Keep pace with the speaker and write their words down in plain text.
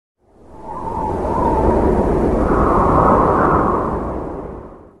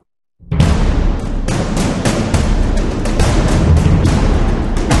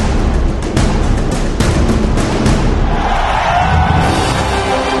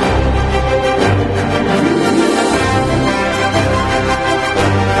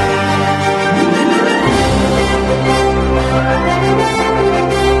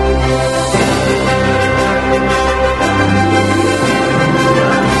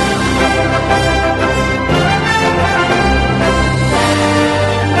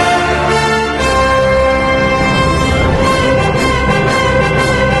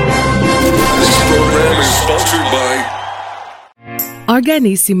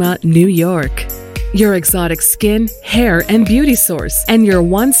Arganissima, New York. Your exotic skin, hair, and beauty source, and your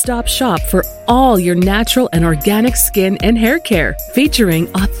one-stop shop for all your natural and organic skin and hair care, featuring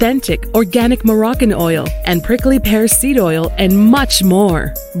authentic organic Moroccan oil and prickly pear seed oil and much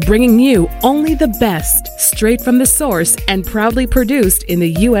more. Bringing you only the best, straight from the source and proudly produced in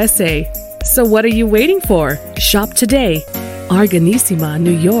the USA. So what are you waiting for? Shop today. Arganissima,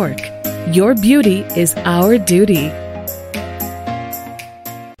 New York. Your beauty is our duty.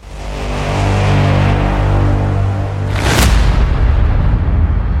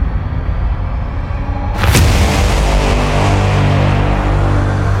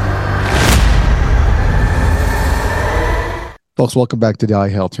 Folks, welcome back to the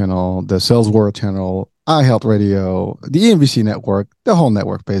iHealth channel, the Sales World channel, iHealth Radio, the ENBC network, the whole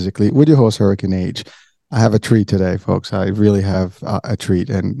network, basically, with your host, Hurricane H. I have a treat today, folks. I really have a treat.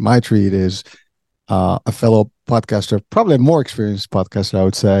 And my treat is a fellow podcaster, probably a more experienced podcaster, I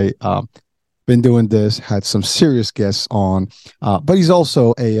would say. Been doing this, had some serious guests on, but he's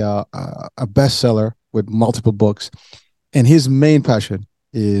also a bestseller with multiple books. And his main passion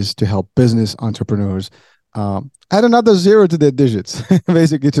is to help business entrepreneurs add another zero to their digits,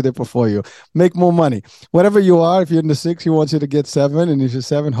 basically to their portfolio. Make more money. Whatever you are, if you're in the 6, he wants you to get 7, and if you're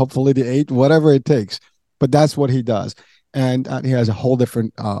 7, hopefully the 8, whatever it takes. But that's what he does. And he has a whole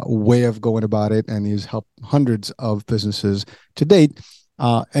different way of going about it, and he's helped hundreds of businesses to date.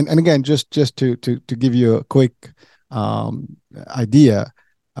 And again, just to give you a quick idea,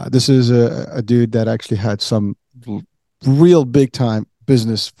 this is a dude that actually had some real big time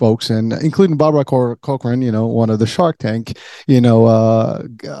business folks, and including Barbara Corcoran, one of the Shark Tank,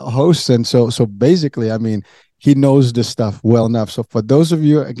 hosts. And so basically, I mean, he knows this stuff well enough. So for those of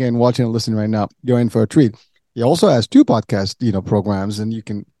you, again, watching and listening right now, you're in for a treat. He also has 2 podcast, programs, and you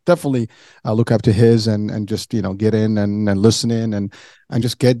can definitely look up to his and just, get in and listen in and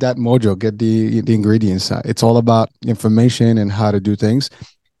just get that mojo, get the ingredients. It's all about information and how to do things.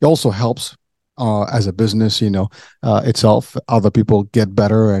 It also helps as a business, itself, other people get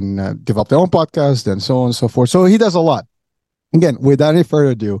better and develop their own podcast and so on and so forth. So he does a lot. Again, without any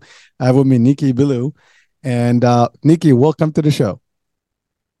further ado, I have with me Nicky Billou. And Nicky, welcome to the show.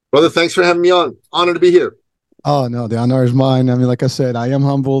 Brother, thanks for having me on. Honored to be here. Oh, no, the honor is mine. I mean, like I said, I am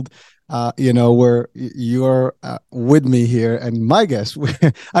humbled, where you're with me here and my guest.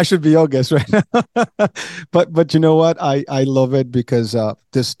 I should be your guest right now. But you know what? I love it because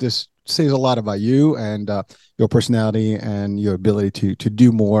this says a lot about you and your personality and your ability to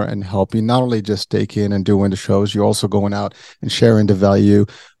do more and help you not only just take in and doing the shows, you're also going out and sharing the value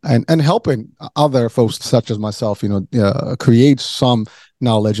and helping other folks such as myself, create some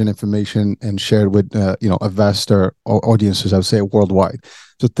knowledge and information and share it with, a vaster audiences, I would say worldwide.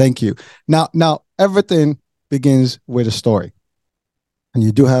 So thank you. Now everything begins with a story, and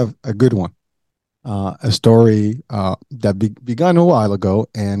you do have a good one. A story that began a while ago.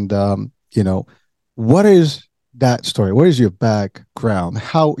 And, what is that story? What is your background?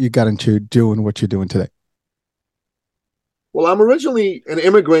 How you got into doing what you're doing today? Well, I'm originally an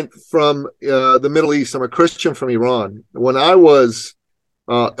immigrant from the Middle East. I'm a Christian from Iran. When I was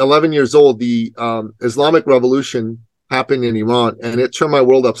 11 years old, the Islamic Revolution happened in Iran, and it turned my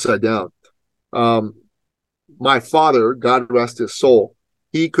world upside down. My father, God rest his soul,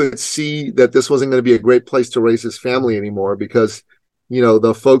 he could see that this wasn't going to be a great place to raise his family anymore because,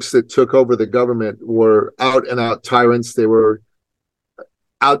 the folks that took over the government were out and out tyrants. They were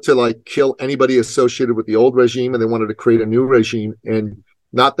out to kill anybody associated with the old regime, and they wanted to create a new regime. And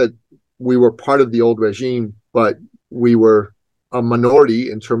not that we were part of the old regime, but we were a minority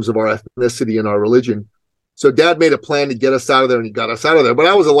in terms of our ethnicity and our religion. So Dad made a plan to get us out of there, and he got us out of there. But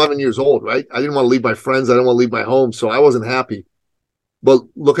I was 11 years old, right? I didn't want to leave my friends. I didn't want to leave my home. So I wasn't happy. But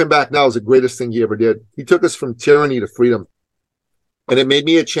looking back now, it was the greatest thing he ever did. He took us from tyranny to freedom. And it made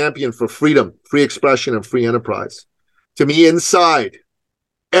me a champion for freedom, free expression, and free enterprise. To me, inside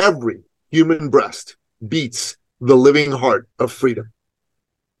every human breast beats the living heart of freedom.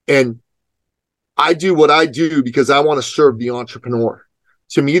 And I do what I do because I want to serve the entrepreneur.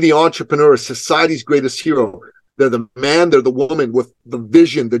 To me, the entrepreneur is society's greatest hero. They're the man, they're the woman with the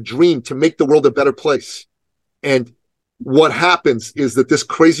vision, the dream to make the world a better place. And what happens is that this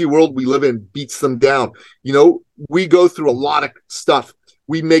crazy world we live in beats them down. We go through a lot of stuff.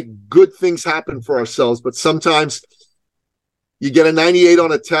 We make good things happen for ourselves, but sometimes you get a 98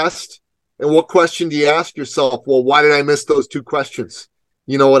 on a test, and what question do you ask yourself? Well, why did I miss those 2 questions?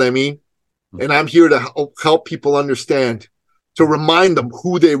 You know what I mean? And I'm here to help people understand, to remind them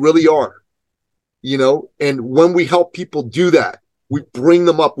who they really are, and when we help people do that, we bring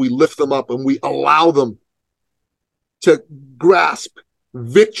them up, we lift them up, and we allow them to grasp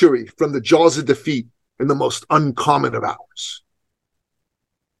victory from the jaws of defeat in the most uncommon of hours.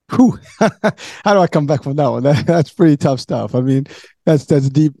 Whew. How do I come back from that one? That's pretty tough stuff. I mean, that's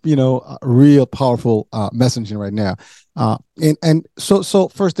deep, real powerful messaging right now. And so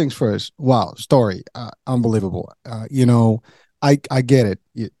first things first. Wow, story, unbelievable. I get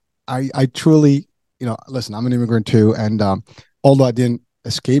it. I truly, listen. I'm an immigrant too, and although I didn't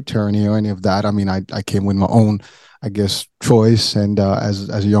escape tyranny or any of that, I mean, I came with my own, I guess, choice, and as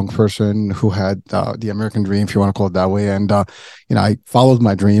a young person who had the American dream, if you want to call it that way, and I followed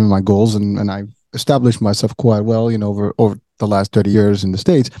my dream, my goals, and I established myself quite well, over the last 30 years in the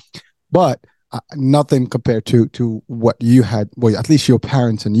States, but nothing compared to what you had, well, at least your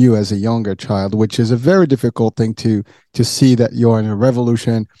parents and you as a younger child, which is a very difficult thing to see that you're in a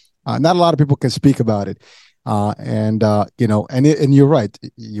revolution. Not a lot of people can speak about it. And you're right.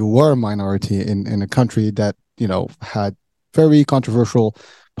 You were a minority in a country that, had very controversial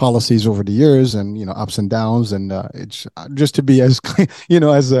policies over the years, and, ups and downs. And it's just to be as,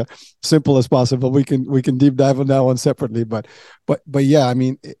 as simple as possible. We can deep dive on that one separately. But yeah, I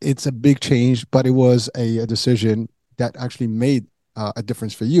mean, it's a big change, but it was a decision that actually made a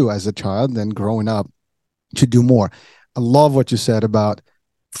difference for you as a child and growing up to do more. I love what you said about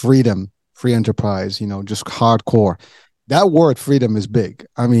freedom, free enterprise, just hardcore. That word freedom is big.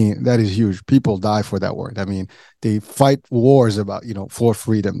 I mean, that is huge. People die for that word. I mean, they fight wars about, for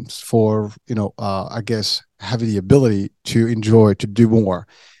freedoms, for, I guess, having the ability to enjoy, to do more.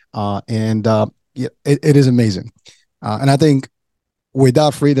 Yeah, it is amazing. And I think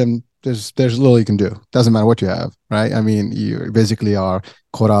without freedom, there's little you can do. Doesn't matter what you have, right? I mean, you basically are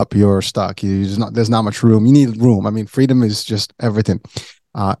caught up, you're stuck. There's not much room. You need room. I mean, freedom is just everything.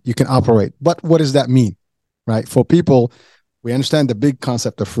 You can operate. But what does that mean, right? For people, we understand the big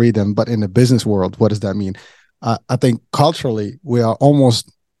concept of freedom, but in the business world, what does that mean? I think culturally, we are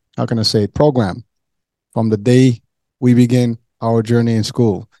almost, how can I say, programmed from the day we begin our journey in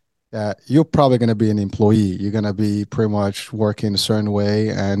school. You're probably going to be an employee. You're going to be pretty much working a certain way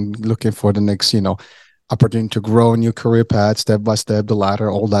and looking for the next, opportunity to grow in your career path, step by step, the ladder,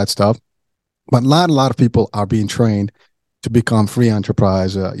 all that stuff. But not a lot of people are being trained to become free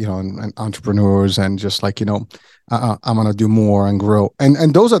enterprise, and entrepreneurs, and just like, I'm going to do more and grow.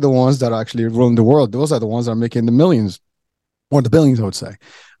 And those are the ones that actually rule the world. Those are the ones that are making the millions or the billions, I would say.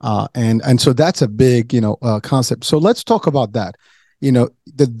 And so that's a big, concept. So let's talk about that.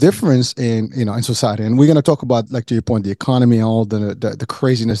 The difference in society, and we're going to talk about, like, to your point, the economy, all the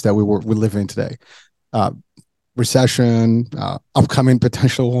craziness that we live in today. Recession, upcoming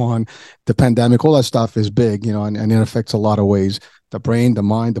potential one, the pandemic, all that stuff is big, and it affects a lot of ways: the brain, the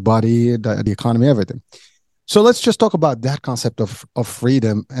mind, the body, the economy, everything. So let's just talk about that concept of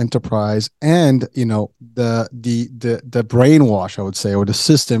freedom, enterprise, and the brainwash, I would say, or the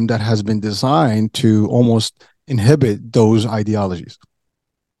system that has been designed to almost inhibit those ideologies.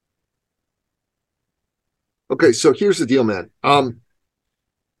 Okay, so here's the deal, man.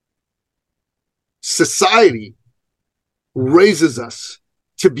 Society raises us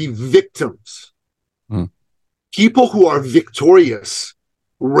to be victims. People who are victorious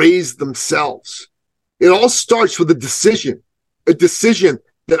raise themselves. It all starts with a decision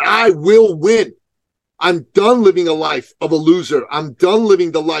that I will win. I'm done living a life of a loser. I'm done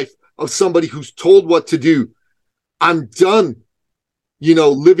living the life of somebody who's told what to do. I'm done,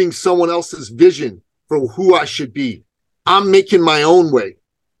 living someone else's vision for who I should be. I'm making my own way.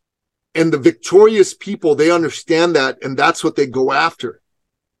 And the victorious people, they understand that, and that's what they go after.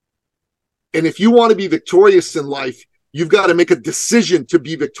 And if you want to be victorious in life, you've got to make a decision to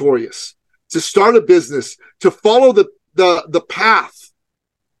be victorious, to start a business, to follow the path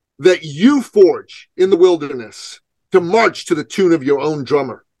that you forge in the wilderness, to march to the tune of your own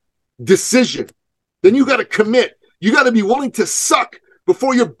drummer. Decision. Then you got to commit. You got to be willing to suck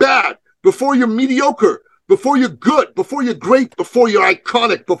before you're bad, before you're mediocre, before you're good, before you're great, before you're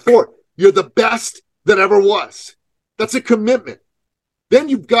iconic, before you're the best that ever was. That's a commitment. Then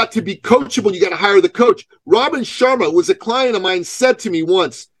you've got to be coachable. You got to hire the coach. Robin Sharma was a client of mine, said to me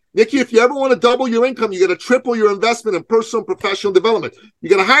once, Nicky, if you ever want to double your income, you got to triple your investment in personal and professional development. You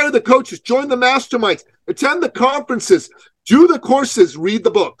got to hire the coaches, join the masterminds, attend the conferences, do the courses, read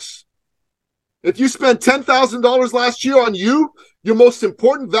the books. If you spent $10,000 last year on you, your most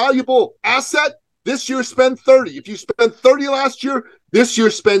important, valuable asset, this year spend 30. If you spent 30 last year, this year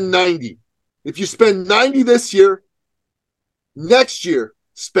spend 90. If you spend 90 this year, next year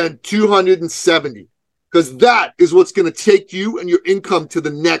spend 270. Because that is what's going to take you and your income to the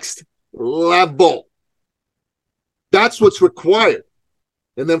next level. That's what's required.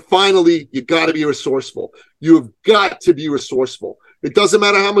 And then finally, you got to be resourceful. You've got to be resourceful. It doesn't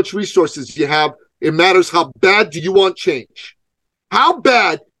matter how much resources you have. It matters how bad do you want change. How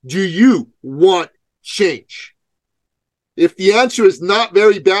bad do you want change? If the answer is not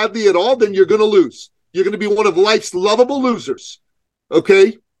very badly at all, then you're going to lose. You're going to be one of life's lovable losers.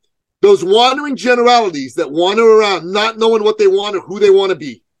 Okay? Those wandering generalities that wander around not knowing what they want or who they want to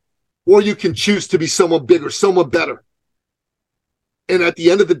be. Or you can choose to be someone bigger, someone better. And at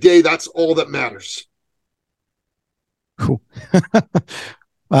the end of the day, that's all that matters. Cool.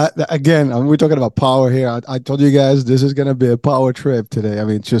 Again, we're talking about power here. I told you guys this is going to be a power trip today. I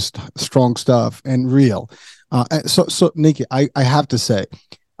mean, just strong stuff and real. So Nicky, I have to say,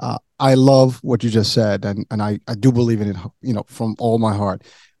 I love what you just said, and I do believe in it, you know, from all my heart.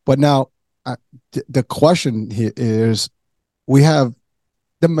 But now, the question here is, we have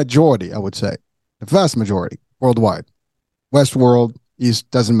the majority, I would say, the vast majority worldwide, West world, East,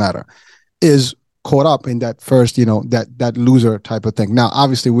 doesn't matter, is caught up in that first, you know, that loser type of thing. Now,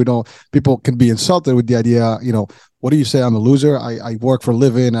 obviously, people can be insulted with the idea, you know, what do you say? I'm a loser. I work for a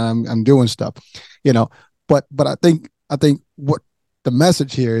living. I'm doing stuff, you know. But I think what the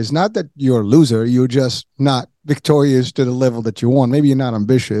message here is not that you're a loser. You're just not victorious to the level that you want. Maybe you're not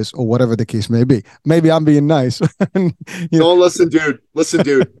ambitious or whatever the case may be. Maybe I'm being nice. No, listen, dude.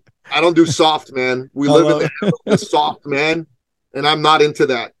 I don't do soft, man. We live in the era of the soft, man, and I'm not into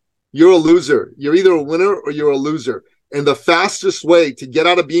that. You're a loser. You're either a winner or you're a loser. And the fastest way to get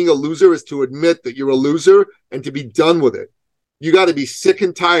out of being a loser is to admit that you're a loser and to be done with it. You got to be sick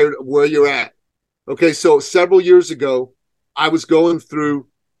and tired of where you're at. Okay, so several years ago, I was going through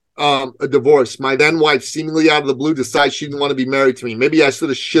a divorce. My then wife, seemingly out of the blue, decided she didn't want to be married to me. Maybe I should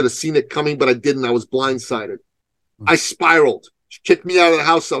have seen it coming, but I didn't. I was blindsided. I spiraled. She kicked me out of the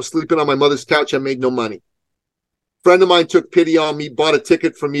house. I was sleeping on my mother's couch. I made no money. Friend of mine took pity on me, bought a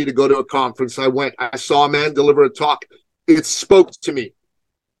ticket for me to go to a conference. I went. I saw a man deliver a talk. It spoke to me.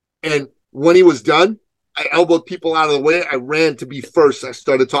 And when he was done, I elbowed people out of the way. I ran to be first. I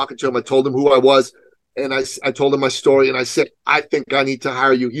started talking to him. I told him who I was. And I told him my story. And I said, I think I need to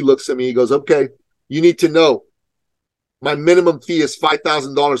hire you. He looks at me. He goes, okay, you need to know my minimum fee is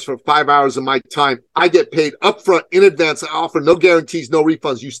 $5,000 for 5 hours of my time. I get paid upfront in advance. I offer no guarantees, no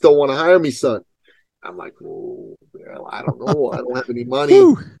refunds. You still want to hire me, son? I'm like, oh, well, I don't know. I don't have any money.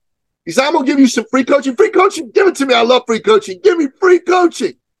 He said, I'm going to give you some free coaching. Free coaching? Give it to me. I love free coaching. Give me free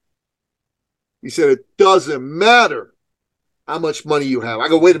coaching. He said, it doesn't matter how much money you have. I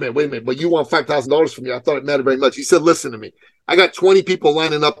go, wait a minute, but you want $5,000 from me. I thought it mattered very much. He said, listen to me. I got 20 people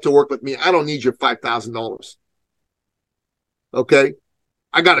lining up to work with me. I don't need your $5,000. Okay?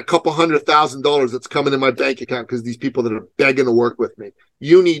 I got a couple $100,000 that's coming in my bank account because these people that are begging to work with me.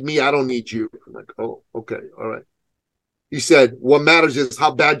 You need me. I don't need you. I'm like, oh, okay. All right. He said, what matters is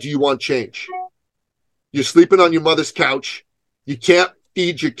how bad do you want change? You're sleeping on your mother's couch. You can't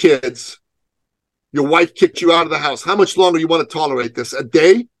feed your kids. Your wife kicked you out of the house. How much longer you want to tolerate this? A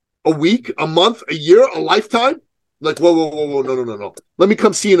day? A week? A month? A year? A lifetime? Like, whoa, no. Let me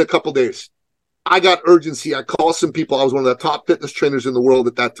come see you in a couple days. I got urgency. I called some people. I was one of the top fitness trainers in the world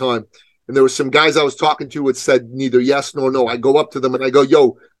at that time. And there were some guys I was talking to that said neither yes nor no. I go up to them and I go,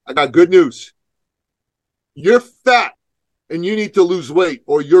 yo, I got good news. You're fat and you need to lose weight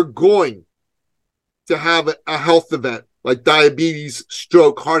or you're going to have a health event like diabetes,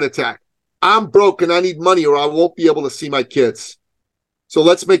 stroke, heart attack. I'm broke and I need money or I won't be able to see my kids. So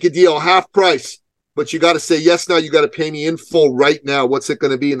let's make a deal, half price. But you got to say yes now. You got to pay me in full right now. What's it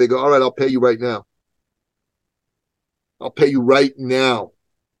going to be? And they go, all right, I'll pay you right now. I'll pay you right now.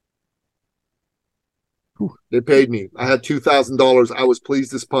 Whew. They paid me. I had $2,000. I was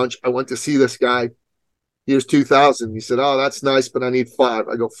pleased as punch. I went to see this guy. Here's $2,000. He said, oh, that's nice, but I need $5.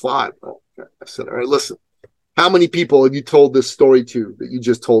 I go, $5. Oh, okay. I said, all right, listen. How many people have you told this story to that you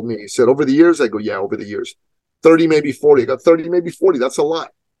just told me? He said, over the years? I go, yeah, over the years. 30, maybe 40. I got 30, maybe 40. That's a lot.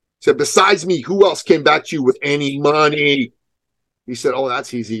 He said, besides me, who else came back to you with any money? He said, oh,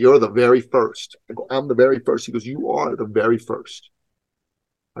 that's easy. You're the very first. I go, I'm the very first. He goes, you are the very first.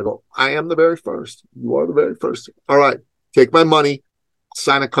 I go, I am the very first. You are the very first. All right, take my money,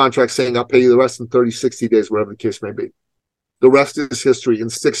 sign a contract saying I'll pay you the rest in 30, 60 days, whatever the case may be. The rest is history.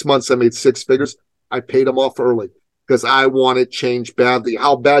 In 6 months, I made 6 figures. I paid them off early because I wanted change badly.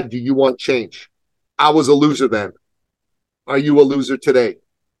 How bad do you want change? I was a loser then. Are you a loser today?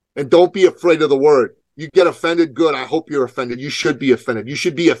 And don't be afraid of the word. You get offended, good. I hope you're offended. You should be offended. You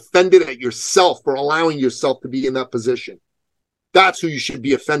should be offended at yourself for allowing yourself to be in that position. That's who you should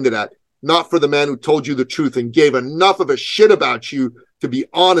be offended at, not for the man who told you the truth and gave enough of a shit about you to be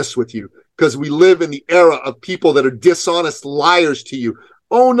honest with you, because we live in the era of people that are dishonest liars to you.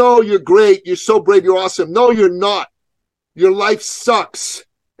 Oh, no, you're great. You're so brave. You're awesome. No, you're not. your life sucks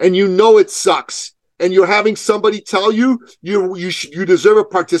and you know it sucks, and you're having somebody tell you you deserve a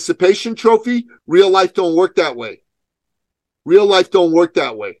participation trophy, real life don't work that way. Real life don't work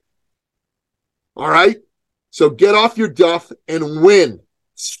that way. All right? So get off your duff and win.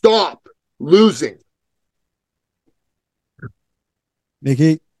 Stop losing.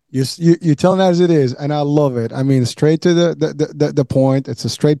 Nicky, you telling it as it is, and I love it. I mean, straight to the point. It's a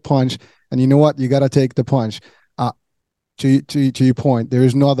straight punch, and you know what? You got to take the punch. To your point, there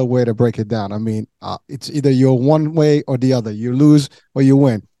is no other way to break it down. I mean, it's either you're one way or the other. You lose or you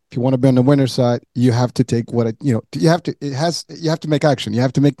win. If you want to be on the winner's side, you have to take what you have to make action. You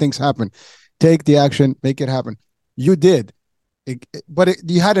have to make things happen. Take the action, make it happen. You did,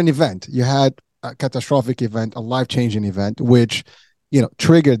 you had an event. You had a catastrophic event, a life-changing event, which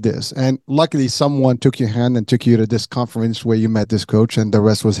triggered this. And luckily, someone took your hand and took you to this conference where you met this coach, and the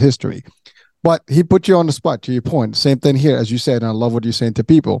rest was history. But he put you on the spot, to your point. Same thing here, as you said, and I love what you're saying to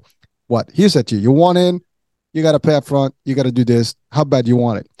people. What he said to you, you want in, you got to pay up front, you got to do this. How bad you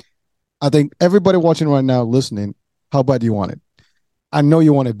want it? I think everybody watching right now, listening, how bad you want it? I know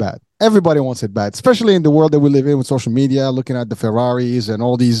you want it bad. Everybody wants it bad, especially in the world that we live in with social media, looking at the Ferraris and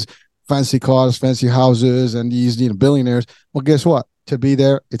all these fancy cars, fancy houses, and these billionaires. Well, guess what? To be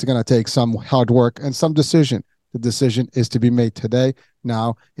there, it's going to take some hard work and some decision. The decision is to be made today.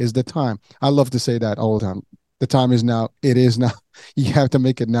 Now is the time. I love to say that all the time. The time is now. It is now. You have to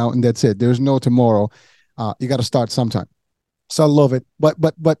make it now, and that's it. There's no tomorrow. You got to start sometime. So I love it. But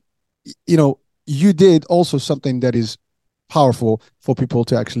you did also something that is powerful for people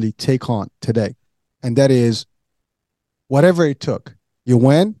to actually take on today, and that is whatever it took. You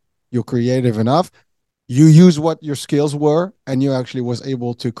went. You're creative enough. You use what your skills were, and you actually was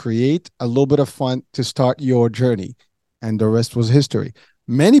able to create a little bit of fun to start your journey, and the rest was history.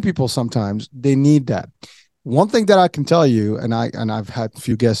 Many people sometimes they need that. One thing that I can tell you, and I've had a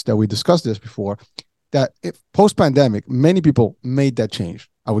few guests that we discussed this before, that post-pandemic, many people made that change.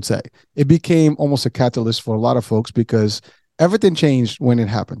 I would say it became almost a catalyst for a lot of folks because everything changed when it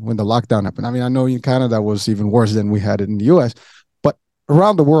happened, when the lockdown happened. I mean, I know in Canada was even worse than we had it in the US.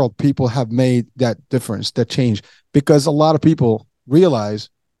 Around the world, people have made that difference, that change, because a lot of people realize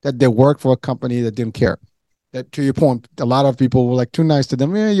that they work for a company that didn't care. That, to your point, a lot of people were like too nice to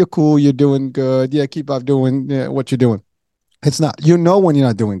them. Yeah, you're cool. You're doing good. Yeah, keep up doing what you're doing. It's not. You know when you're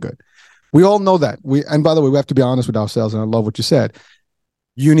not doing good. We all know that. And by the way, we have to be honest with ourselves. And I love what you said.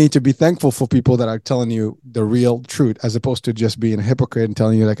 You need to be thankful for people that are telling you the real truth, as opposed to just being a hypocrite and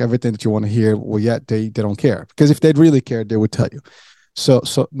telling you like everything that you want to hear. Well, yet they don't care, because if they'd really cared, they would tell you. So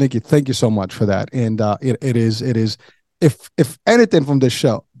Nicky, thank you so much for that. And it is if anything from this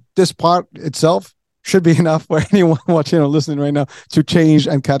show, this part itself should be enough for anyone watching or listening right now to change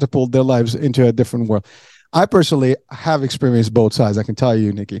and catapult their lives into a different world. I personally have experienced both sides. I can tell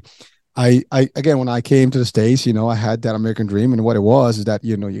you, Nicky. I again, when I came to the States, I had that American dream, and what it was is that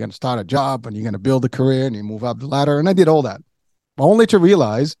you're going to start a job and you're going to build a career and you move up the ladder, and I did all that, only to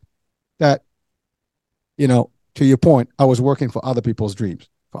realize that to your point, I was working for other people's dreams,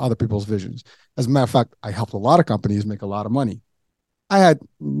 for other people's visions. As a matter of fact, I helped a lot of companies make a lot of money. I had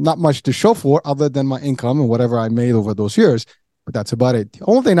not much to show for other than my income and whatever I made over those years, but that's about it. The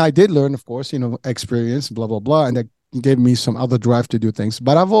only thing I did learn, of course, experience, blah, blah, blah, and that gave me some other drive to do things.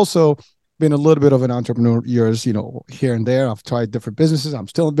 But I've also been a little bit of an entrepreneur years, here and there. I've tried different businesses. I'm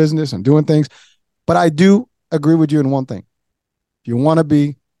still in business. I'm doing things. But I do agree with you in one thing. If you want to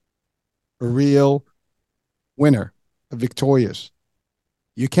be a real winner, victorious,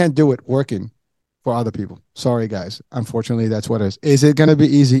 you can't do it working for other people. Sorry, guys. Unfortunately, that's what it is. Is it going to be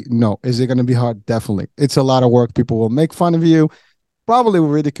easy? No. Is it going to be hard? Definitely. It's a lot of work. People will make fun of you, probably will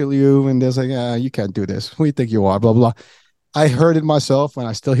ridicule you, and they're like, you can't do this. Who do you think you are? Blah, blah. I heard it myself, and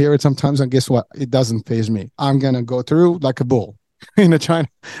I still hear it sometimes, and guess what? It doesn't faze me. I'm going to go through like a bull. China.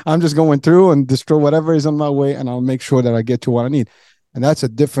 I'm just going through and destroy whatever is on my way, and I'll make sure that I get to what I need. And that's a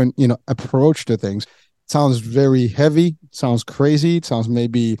different, approach to things. Sounds very heavy, sounds crazy, it sounds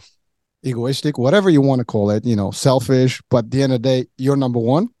maybe egoistic, whatever you want to call it, selfish, but at the end of the day, you're number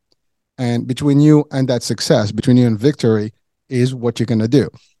one. And between you and that success, between you and victory is what you're going to do.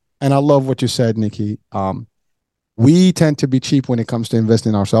 And I love what you said, Nicky. We tend to be cheap when it comes to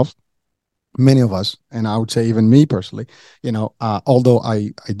investing in ourselves. Many of us, and I would say even me personally, although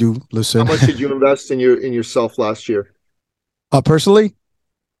I do listen. How much did you invest in yourself last year? Personally?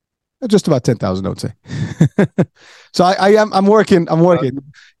 Just about 10,000, I would say. So I'm working.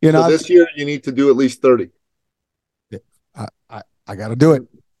 So this year you need to do at least 30. I got to do it.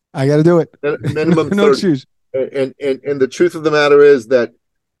 I got to do it. Minimum 30. No excuse. And the truth of the matter is that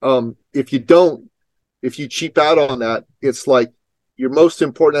if you don't, If you cheap out on that, it's like your most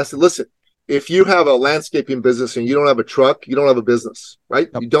important asset. Listen, if you have a landscaping business and you don't have a truck, you don't have a business, right?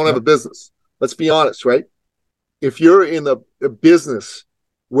 Yep. You don't have a business. Let's be honest, right? If you're in a business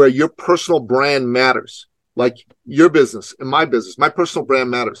where your personal brand matters, like your business and my business, my personal brand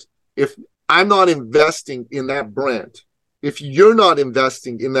matters. If I'm not investing in that brand, if you're not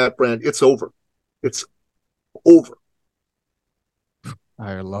investing in that brand, it's over. It's over.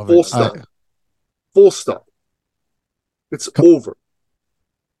 I love Full it. stop. Full stop. It's over.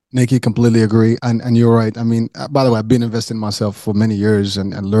 Nicky, completely agree. And you're right. I mean, by the way, I've been investing in myself for many years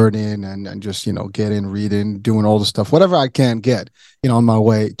and learning and just, getting, reading, doing all the stuff, whatever I can get, on my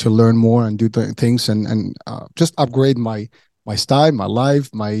way to learn more and do things and just upgrade my style, my life,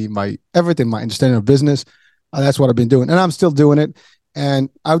 my everything, my understanding of business. That's what I've been doing. And I'm still doing it. And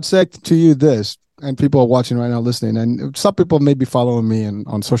I would say to you this, and people are watching right now, listening, and some people may be following me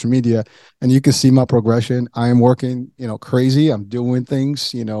on social media, and you can see my progression. I am working, crazy. I'm doing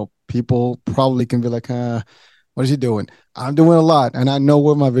things, people probably can be like, what is he doing? I'm doing a lot, and I know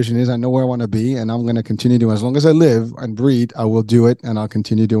where my vision is. I know where I want to be, and I'm going to continue doing it. As long as I live and breathe, I will do it, and I'll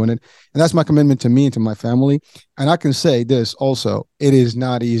continue doing it. And that's my commitment to me and to my family. And I can say this also, it is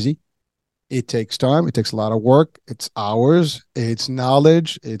not easy. It takes time. It takes a lot of work. It's hours. It's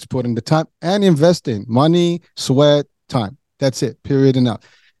knowledge. It's putting the time and investing money, sweat, time. That's it. Period. Enough.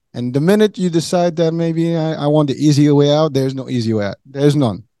 And the minute you decide that maybe I want the easy way out, there's no easy way out. There's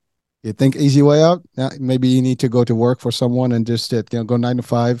none. You think easy way out? Maybe you need to go to work for someone and just sit, go 9 to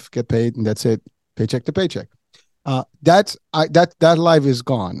 5, get paid, and that's it. Paycheck to paycheck. That life is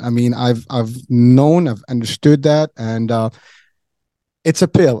gone. I mean, I've known, I've understood that, and it's a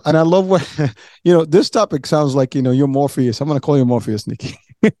pill. And I love what, this topic sounds like, you're Morpheus. I'm going to call you Morpheus, Nicky.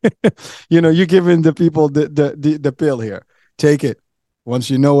 You're giving the people the pill here. Take it.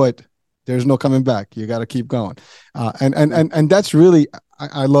 Once you know it, there's no coming back. You got to keep going. And that's really,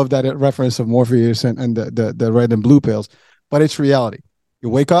 I love that reference of Morpheus and the red and blue pills, but it's reality. You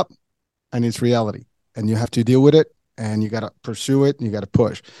wake up and it's reality, and you have to deal with it, and you got to pursue it, and you got to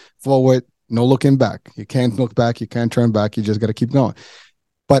push forward. No looking back. You can't look back. You can't turn back. You just got to keep going.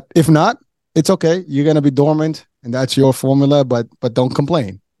 But if not, it's okay. You're going to be dormant, and that's your formula, but don't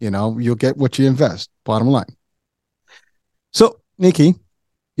complain. You'll get what you invest, bottom line. So, Nicky,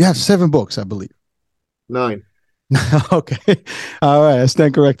 you have 7 books, I believe. 9. Okay. All right. I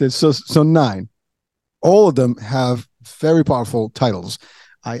stand corrected. So 9. All of them have very powerful titles.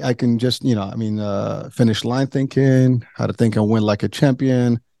 I can just, Finish Line Thinking, How to Think and Win Like a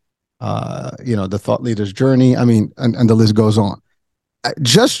Champion, The Thought Leader's Journey. I mean, and the list goes on.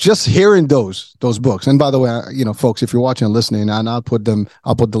 Just hearing those books. And by the way, folks, if you're watching and listening, and I'll put the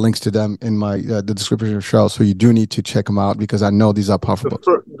links to them in my the description of the show, so you do need to check them out because I know these are powerful books.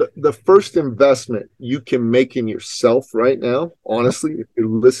 The first investment you can make in yourself right now, honestly, if you're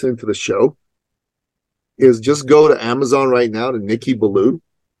listening to the show, is just go to Amazon right now to Nicky Billou.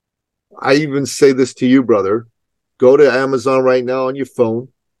 I even say this to you, brother. Go to Amazon right now on your phone,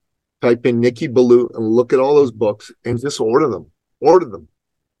 type in Nicky Billou, and look at all those books and just order them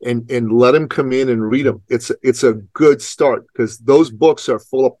and let them come in and read them. It's a good start because those books are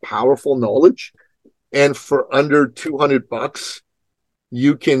full of powerful knowledge. And for under $200,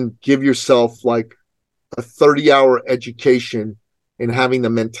 you can give yourself like a 30-hour education in having the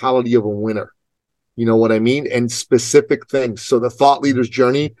mentality of a winner. You know what I mean? And specific things. So the Thought Leader's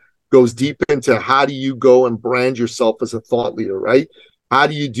Journey goes deep into how do you go and brand yourself as a thought leader, right? How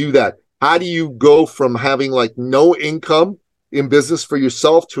do you do that? How do you go from having like no income in business for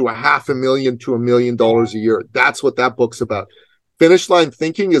yourself to $500,000 to $1 million a year? That's what that book's about. Finish Line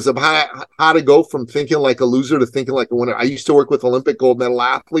Thinking is about how to go from thinking like a loser to thinking like a winner. I used to work with Olympic gold medal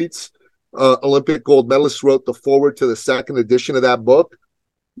athletes. Olympic gold medalists wrote the foreword to the second edition of that book.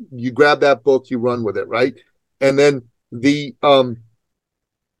 You grab that book, you run with it, right? And then the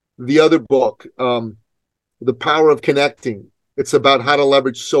other book, The Power of Connecting. It's about how to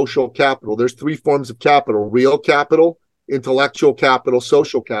leverage social capital. There's 3 forms of capital: real capital, intellectual capital,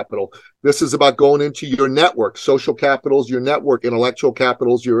 social capital. This is about going into your network. Social capital is your network. Intellectual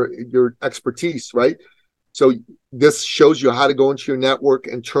capital is your expertise, right? So this shows you how to go into your network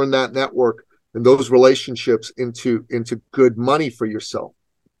and turn that network and those relationships into good money for yourself,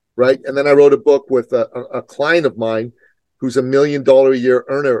 right? And then I wrote a book with a client of mine who's $1 million a year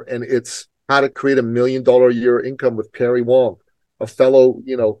earner, and it's how to create $1 million a year income with Perry Wong, a fellow,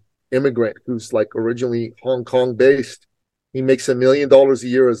 immigrant who's like originally Hong Kong based. He makes $1 million a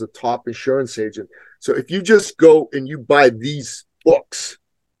year as a top insurance agent. So if you just go and you buy these books,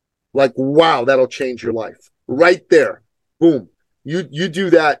 like, wow, that'll change your life right there. Boom. You do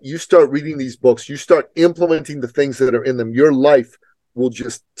that, you start reading these books, you start implementing the things that are in them, your life will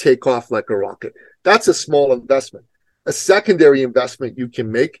just take off like a rocket. That's a small investment. A secondary investment you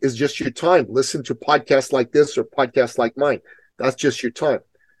can make is just your time. Listen to podcasts like this or podcasts like mine. That's just your time.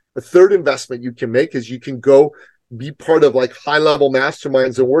 A third investment you can make is you can go be part of like high-level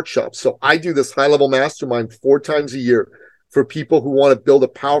masterminds and workshops. So I do this high-level mastermind 4 times a year for people who want to build a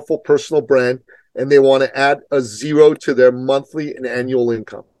powerful personal brand and they want to add a zero to their monthly and annual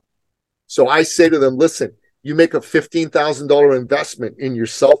income. So I say to them, listen, you make a $15,000 investment in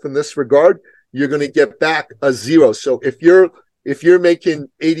yourself in this regard, you're going to get back a zero. So if you're making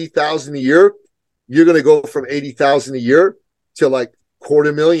 80,000 a year, you're going to go from 80,000 a year to like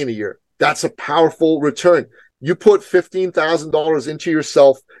 $250,000 a year. That's a powerful return. You put $15,000 into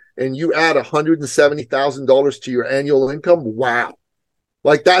yourself and you add $170,000 to your annual income. Wow.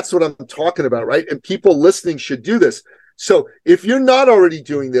 Like that's what I'm talking about, right? And people listening should do this. So if you're not already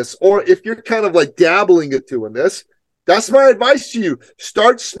doing this, or if you're kind of like dabbling at doing this, that's my advice to you.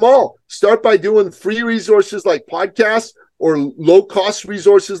 Start small. Start by doing free resources like podcasts or low-cost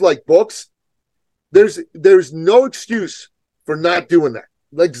resources like books. There's no excuse for not doing that.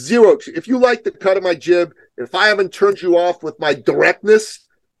 Like zero. If you like the cut of my jib, if I haven't turned you off with my directness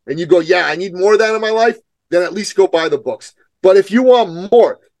and you go, yeah, I need more of that in my life, then at least go buy the books. But if you want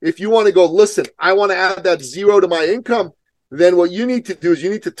more, if you want to go, listen, I want to add that zero to my income, then what you need to do is you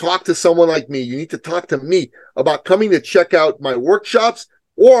need to talk to someone like me. You need to talk to me about coming to check out my workshops.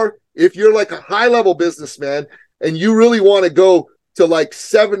 Or if you're like a high-level businessman and you really want to go to like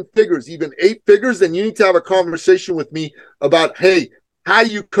 7 figures, even 8 figures, then you need to have a conversation with me about, hey, how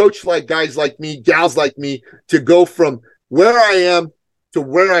do you coach like guys like me, gals like me, to go from where I am to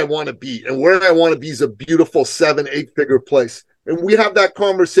where I want to be? And where I want to be is a beautiful 7, 8-figure place. And we have that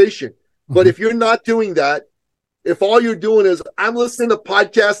conversation. But if you're not doing that, if all you're doing is, I'm listening to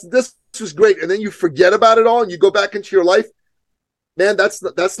podcasts, this was great, and then you forget about it all and you go back into your life, man, that's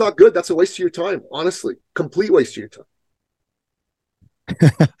not good. That's a waste of your time, honestly. Complete waste of your time.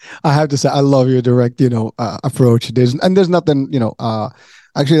 I have to say, I love your direct, approach. There's nothing,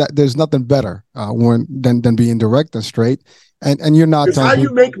 actually, there's nothing better than being direct and straight. And you're not. It's how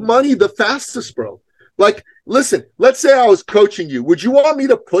you make money the fastest, bro. Like, listen, let's say I was coaching you. Would you want me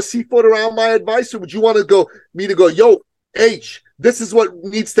to pussyfoot around my advice, or would you want me to go, yo, H, this is what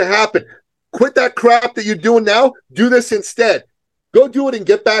needs to happen. Quit that crap that you're doing now. Do this instead. Go do it and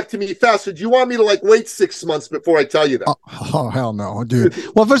get back to me faster. Do you want me to like wait 6 months before I tell you that? Oh hell no, dude.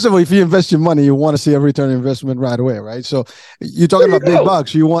 Well, first of all, if you invest your money, you want to see a return on investment right away, right? So you're talking about big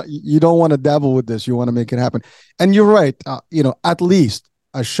bucks. You don't want to dabble with this. You want to make it happen. And you're right. At least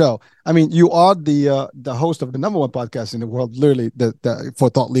a show. I mean, you are the host of the #1 podcast in the world, literally for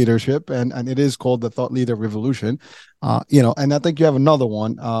thought leadership, and it is called the Thought Leader Revolution. And I think you have another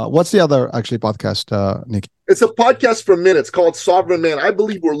one. What's the other actually podcast, Nicky? It's a podcast for men. It's called Sovereign Man. I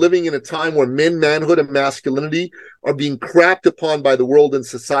believe we're living in a time where men, manhood, and masculinity are being crapped upon by the world and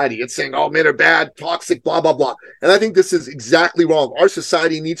society. It's saying, oh, men are bad, toxic, blah, blah, blah. And I think this is exactly wrong. Our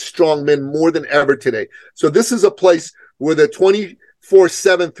society needs strong men more than ever today. So this is a place where the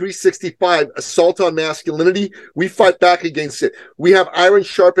 24/7, 365 assault on masculinity, we fight back against it. We have iron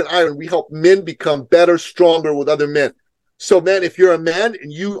sharpen iron. We help men become better, stronger with other men. So, man, if you're a man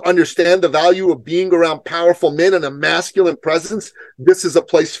and you understand the value of being around powerful men and a masculine presence, this is a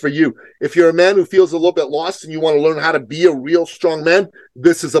place for you. If you're a man who feels a little bit lost and you want to learn how to be a real strong man,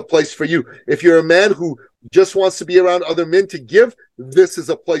 this is a place for you. If you're a man who just wants to be around other men to give, this is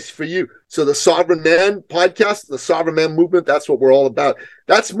a place for you. So the Sovereign Man podcast, the Sovereign Man movement, that's what we're all about.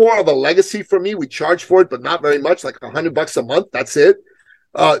 That's more of a legacy for me. We charge for it, but not very much, like $100 a month. That's it.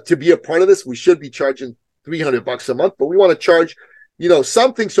 To be a part of this, we should be charging $300 a month, but we want to charge,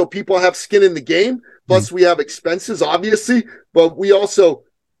 something so people have skin in the game. Plus we have expenses, obviously, but we also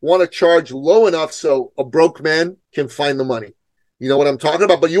want to charge low enough so a broke man can find the money. You know what I'm talking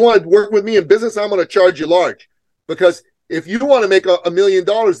about? But you want to work with me in business, I'm going to charge you large, because if you want to make $1 million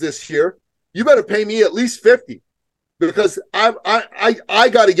this year, you better pay me at least 50, because I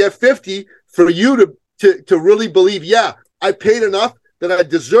got to get 50 for you to really believe, yeah, I paid enough that I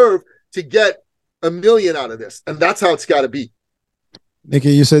deserve to get $1 million out of this. And that's how it's got to be.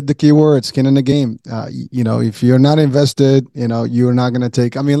 Nicky, you said the key word, skin in the game. If you're not invested, you're not going to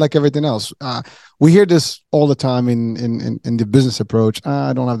take, like everything else. We hear this all the time in the business approach.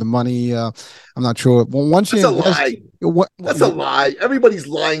 I don't have the money. I'm not sure. Well, once That's you invest, a lie. That's a lie. Everybody's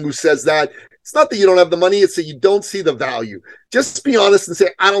lying who says that. It's not that you don't have the money. It's that you don't see the value. Just be honest and say,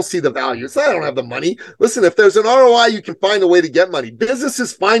 I don't see the value. It's not I don't have the money. Listen, if there's an ROI, you can find a way to get money.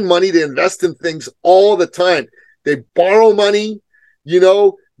 Businesses find money to invest in things all the time. They borrow money.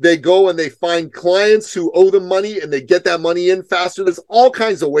 They go and they find clients who owe them money and they get that money in faster. There's all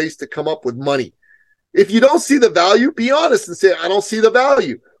kinds of ways to come up with money. If you don't see the value, be honest and say, I don't see the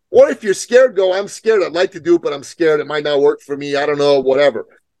value. Or if you're scared, go, I'm scared. I'd like to do it, but I'm scared. It might not work for me. I don't know, whatever.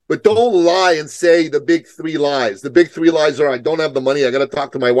 But don't lie and say the big three lies. The big three lies are, I don't have the money. I got to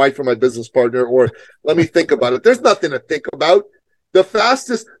talk to my wife or my business partner, or let me think about it. There's nothing to think about. The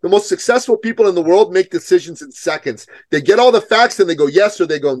fastest, the most successful people in the world make decisions in seconds. They get all the facts and they go yes or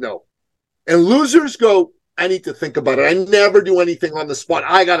they go no. And losers go, I need to think about it. I never do anything on the spot.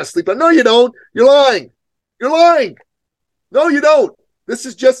 I got to sleep. No, you don't. You're lying. You're lying. No, you don't. This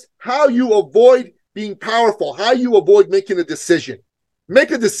is just how you avoid being powerful, how you avoid making a decision.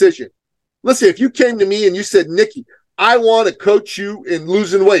 Make a decision. Listen, if you came to me and you said, Nicky, I want to coach you in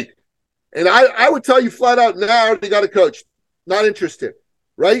losing weight. And I would tell you flat out, now I already got a coach. Not interested,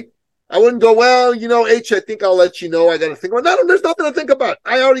 right? I wouldn't go, well, H, I think I'll let you know. I got to think about it. No, there's nothing to think about.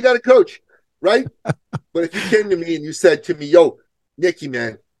 I already got a coach, right? But if you came to me and you said to me, yo, Nicky,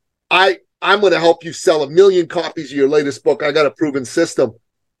 man, I'm going to help you sell 1 million copies of your latest book. I got a proven system.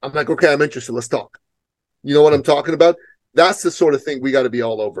 I'm like, okay, I'm interested. Let's talk. You know what I'm talking about? That's the sort of thing we got to be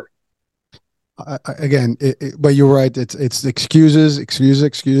all over. But you're right. It's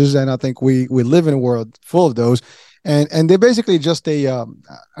excuses. And I think we live in a world full of those. And they're basically just a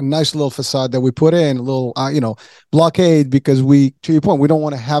nice little facade that we put in, a little, blockade, because to your point, we don't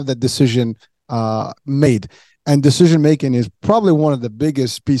want to have that decision made. And decision making is probably one of the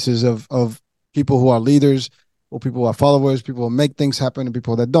biggest pieces of people who are leaders, or people who are followers, people who make things happen, and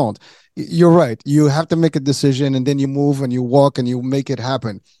people that don't. You're right. You have to make a decision, and then you move and you walk and you make it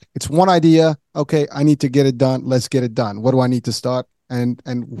happen. It's one idea. Okay, I need to get it done. Let's get it done. What do I need to start? And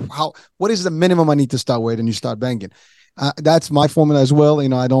what is the minimum I need to start with? And you start banging. That's my formula as well.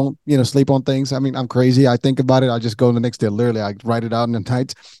 I don't, sleep on things. I mean, I'm crazy. I think about it. I just go the next day. Literally, I write it out in the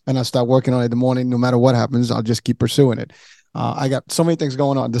night and I start working on it in the morning. No matter what happens, I'll just keep pursuing it. I got so many things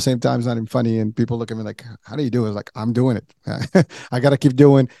going on at the same time. It's not even funny. And people look at me like, how do you do it? Like, I'm doing it. I got to keep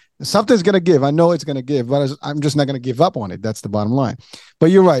doing. Something's going to give. I know it's going to give, but I'm just not going to give up on it. That's the bottom line.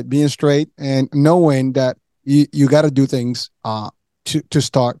 But you're right. Being straight and knowing that you got to do things to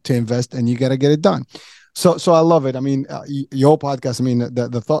start to invest, and you got to get it done. So I love it. I mean, your podcast, I mean,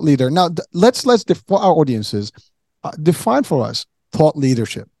 the thought leader. Now let's for our audiences, define for us thought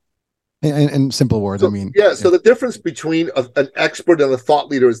leadership in simple words. So the difference between an expert and a thought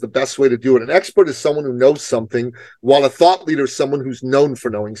leader is the best way to do it. An expert is someone who knows something, while a thought leader is someone who's known for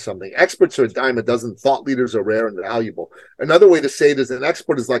knowing something. Experts are a dime a dozen. Thought leaders are rare and valuable. Another way to say it is an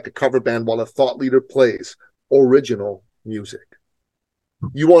expert is like a cover band, while a thought leader plays original music.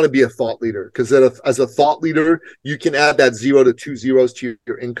 You want to be a thought leader, because as a thought leader, you can add that 0 to 2 zeros to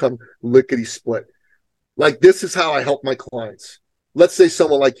your income, lickety split. Like, this is how I help my clients. Let's say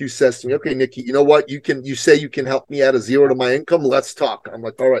someone like you says to me, okay, Nicky, you know what? You say you can help me add a 0 to my income. Let's talk. I'm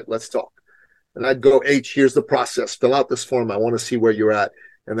like, all right, let's talk. And I'd go, H, here's the process. Fill out this form. I want to see where you're at.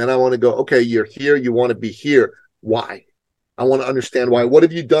 And then I want to go, okay, you're here. You want to be here. Why? I want to understand why. What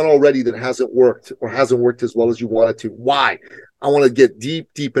have you done already that hasn't worked, or hasn't worked as well as you wanted to? Why? I want to get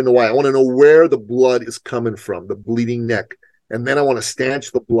deep into why. I want to know where the blood is coming from, the bleeding neck. And then I want to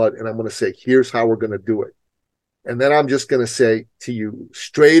stanch the blood, and I'm going to say, here's how we're going to do it. And then I'm just going to say to you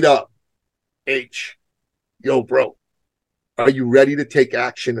straight up, H, yo, bro, are you ready to take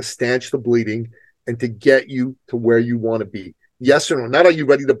action to stanch the bleeding and to get you to where you want to be? Yes or no? Not are you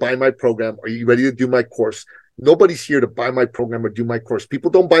ready to buy my program? Are you ready to do my course? Nobody's here to buy my program or do my course.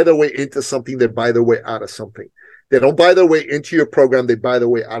 People don't buy their way into something. They buy their way out of something. They don't buy their way into your program. They buy their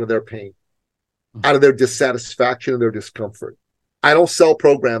way out of their pain, out of their dissatisfaction and their discomfort. I don't sell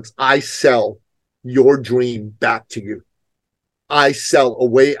programs. I sell your dream back to you. I sell a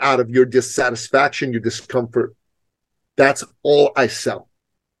way out of your dissatisfaction, your discomfort. That's all I sell.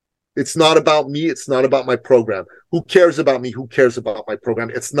 It's not about me. It's not about my program. Who cares about me? Who cares about my program?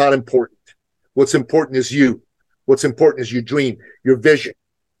 It's not important. What's important is you. What's important is your dream, your vision.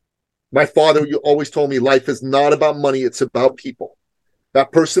 My father always told me life is not about money. It's about people.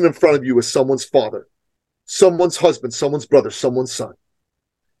 That person in front of you is someone's father, someone's husband, someone's brother, someone's son.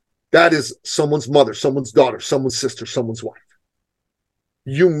 That is someone's mother, someone's daughter, someone's sister, someone's wife.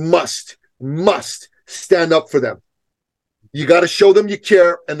 You must stand up for them. You got to show them you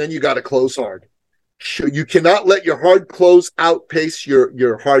care, and then you got to close hard. You cannot let your hard close outpace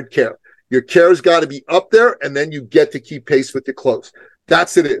your hard care. Your care's got to be up there, and then you get to keep pace with your close.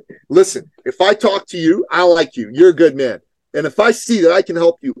 That's it. Listen, if I talk to you, I like you. You're a good man. And if I see that I can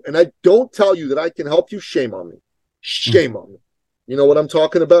help you, and I don't tell you that I can help you, shame on me. Shame on me. You know what I'm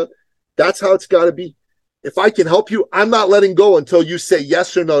talking about? That's how it's got to be. If I can help you, I'm not letting go until you say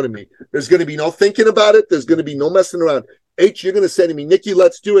yes or no to me. There's going to be no thinking about it. There's going to be no messing around. H, you're going to say to me, Nicky,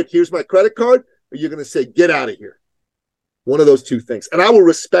 let's do it. Here's my credit card. Or you're going to say, get out of here. One of those two things. And I will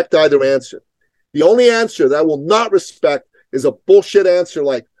respect either answer. The only answer that I will not respect is a bullshit answer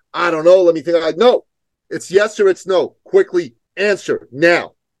like, I don't know, let me think. No, it's yes or it's no. Quickly answer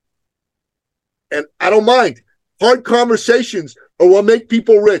now. And I don't mind. Hard conversations are what make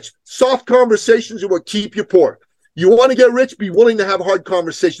people rich. Soft conversations are what keep you poor. You want to get rich? Be willing to have hard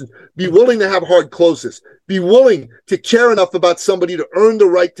conversations. Be willing to have hard closes. Be willing to care enough about somebody to earn the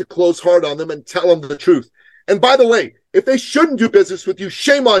right to close hard on them and tell them the truth. And by the way, if they shouldn't do business with you,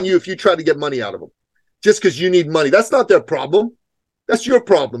 shame on you if you try to get money out of them just because you need money. That's not their problem. That's your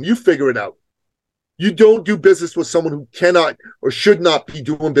problem. You figure it out. You don't do business with someone who cannot or should not be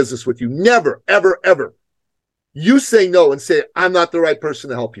doing business with you. Never, ever, ever. You say no and say, I'm not the right person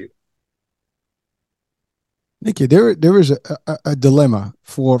to help you. Nicky, there is a dilemma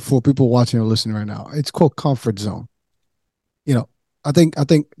for people watching or listening right now. It's called comfort zone. You know, I think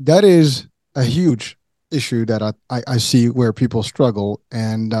that is a huge issue that I see where people struggle,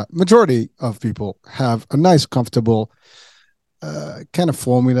 and majority of people have a nice, comfortable kind of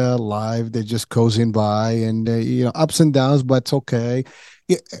formula life. They just cozying by, and ups and downs, but it's okay.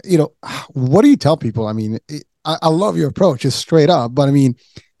 What do you tell people? I mean, I love your approach. It's straight up, but I mean,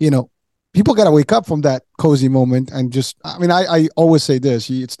 people got to wake up from that cozy moment and just, I always say this,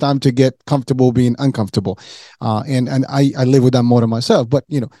 it's time to get comfortable being uncomfortable. And I live with that motto myself, but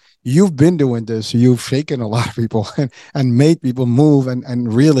you've been doing this. You've shaken a lot of people and made people move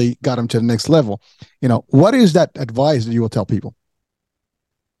and really got them to the next level. What is that advice that you will tell people?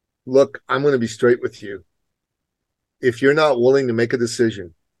 Look, I'm going to be straight with you. If you're not willing to make a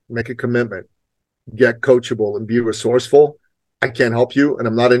decision, make a commitment, get coachable and be resourceful, I can't help you, and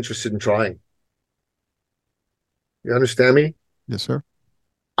I'm not interested in trying. You understand me? Yes, sir.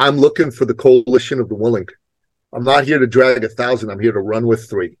 I'm looking for the coalition of the willing. I'm not here to drag 1,000. I'm here to run with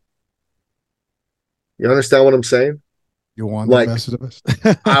 3. You understand what I'm saying? You want the best of us.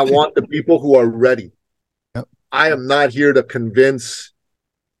 I want the people who are ready. Yep. I am not here to convince,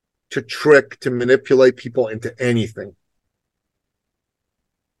 to trick, to manipulate people into anything.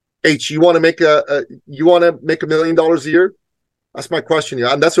 H, you want to make $1 million a year? That's my question.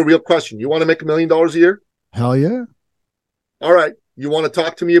 Yeah, and that's a real question. You want to make $1 million a year? Hell yeah. All right. You want to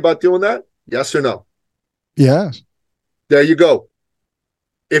talk to me about doing that? Yes or no? Yes. There you go.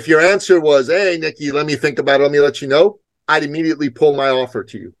 If your answer was, hey, Nicky, let me think about it, let me let you know, I'd immediately pull my offer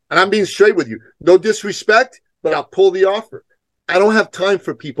to you. And I'm being straight with you. No disrespect, but I'll pull the offer. I don't have time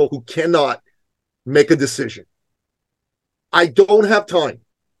for people who cannot make a decision. I don't have time.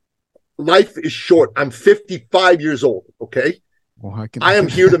 Life is short. I'm 55 years old, okay? Well, I am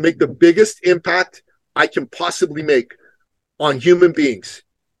here to make the biggest impact I can possibly make on human beings.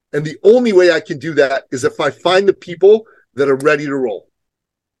 And the only way I can do that is if I find the people that are ready to roll.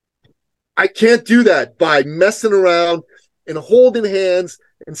 I can't do that by messing around and holding hands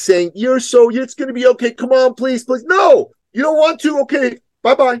and saying, it's going to be okay. Come on, please. No, you don't want to. Okay,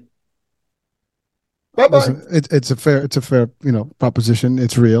 bye-bye. Bye-bye. Listen, it's a fair, proposition.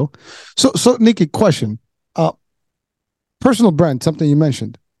 It's real. So Nicky, question. Personal brand, something you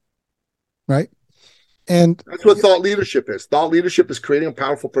mentioned, right? And that's what thought leadership is. Thought leadership is creating a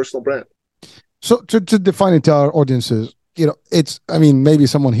powerful personal brand. So to define it to our audiences, maybe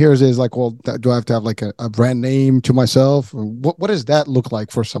someone hears it is like, well, do I have to have like a brand name to myself? What does that look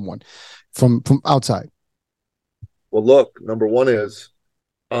like for someone from outside? Well, look, number one is,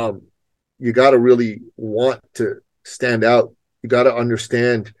 you got to really want to stand out. You got to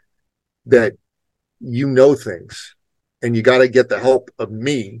understand that you know things, and you got to get the help of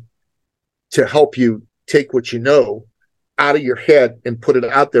me to help you take what you know out of your head and put it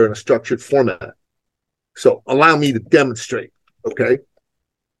out there in a structured format. So allow me to demonstrate, okay?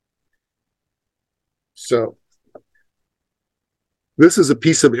 So this is a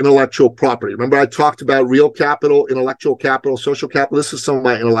piece of intellectual property. Remember, I talked about real capital, intellectual capital, social capital. This is some of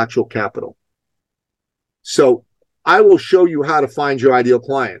my intellectual capital. So I will show you how to find your ideal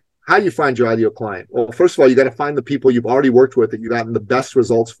client. How do you find your ideal client? Well, first of all, you got to find the people you've already worked with that you've gotten the best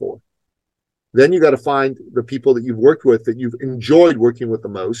results for. Then you got to find the people that you've worked with that you've enjoyed working with the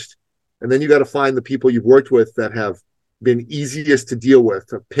most. And then you got to find the people you've worked with that have been easiest to deal with,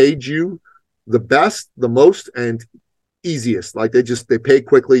 have paid you the best, the most, and easiest. Like they pay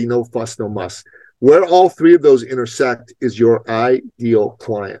quickly, no fuss, no muss. Where all 3 of those intersect is your ideal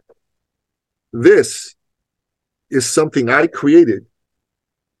client. This is something I created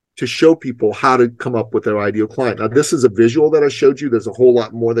to show people how to come up with their ideal client. Now, this is a visual that I showed you. There's a whole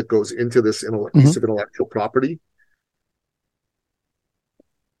lot more that goes into this piece of intellectual property.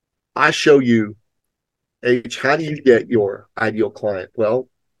 I show you, H, how do you get your ideal client? Well,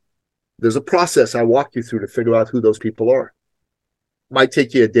 there's a process I walk you through to figure out who those people are. Might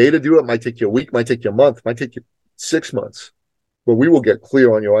take you a day to do it, might take you a week, might take you a month, might take you 6 months. But we will get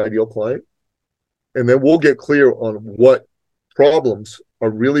clear on your ideal client. And then we'll get clear on what problems are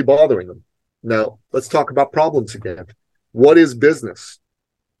really bothering them. Now, let's talk about problems again. What is business?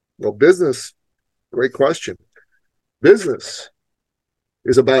 Well, business, great question. Business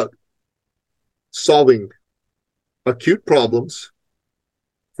is about solving acute problems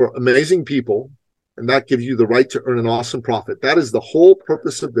for amazing people, and that gives you the right to earn an awesome profit. That is the whole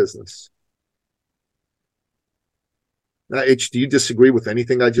purpose of business. Now, H, do you disagree with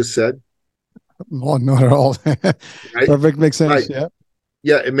anything I just said? No, not at all. Right? Perfect. Makes sense. Right. Yeah.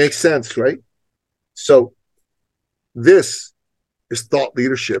 Yeah, it makes sense, right? So this is thought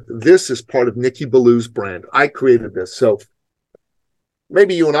leadership. This is part of Nicky Billou's brand. I created this. So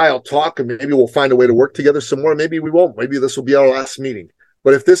maybe you and I will talk, and maybe we'll find a way to work together some more. Maybe we won't. Maybe this will be our last meeting.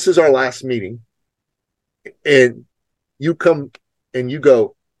 But if this is our last meeting and you come and you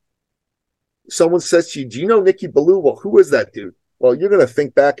go, someone says to you, do you know Nicky Billou? Well, who is that dude? Well, you're going to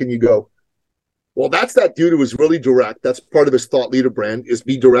think back and you go, well, that's that dude who is really direct. That's part of his thought leader brand, is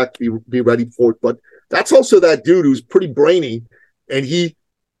be direct, be ready for it. But that's also that dude who's pretty brainy, and he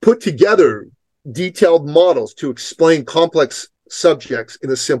put together detailed models to explain complex subjects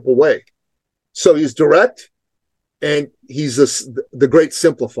in a simple way. So he's direct, and he's the great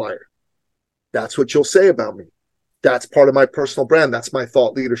simplifier. That's what you'll say about me. That's part of my personal brand. That's my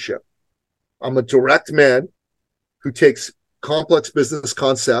thought leadership. I'm a direct man who takes complex business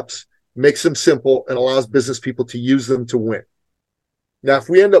concepts, makes them simple, and allows business people to use them to win. Now, if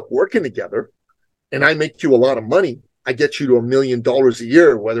we end up working together and I make you a lot of money, I get you to $1 million a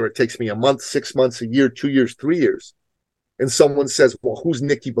year, whether it takes me a month, 6 months, a year, 2 years, 3 years, and someone says, well, who's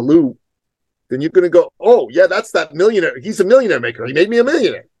Nicky Billou? Then you're going to go, oh, yeah, that's that millionaire. He's a millionaire maker. He made me a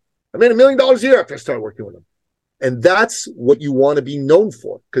millionaire. I made $1 million a year after I started working with him. And that's what you want to be known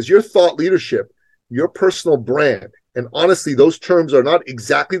for, because your thought leadership, your personal brand, and honestly, those terms are not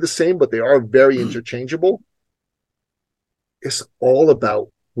exactly the same, but they are very interchangeable. It's all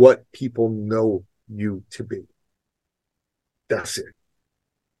about what people know you to be. That's it.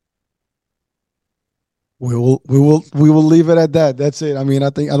 We will leave it at that. That's it. I mean, I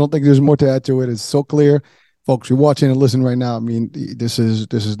don't think there's more to add to it. It's so clear. Folks, you're watching and listening right now. I mean, this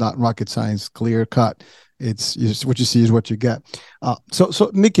is not rocket science, clear cut. It's what you see is what you get.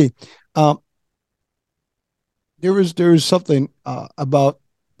 So Nicky, there is something about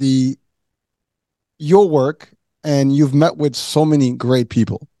your work, and you've met with so many great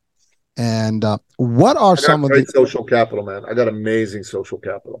people. And what are some of the social capital, man? I got amazing social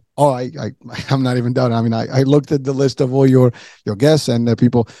capital. Oh, I'm not even doubting. I mean, I looked at the list of all your guests and the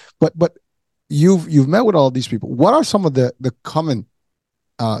people, but you've met with all these people. What are some of the common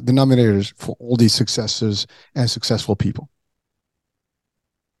denominators for all these successes and successful people?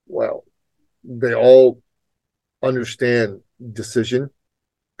 Well, they all understand decision,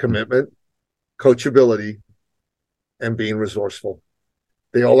 commitment, coachability, and being resourceful.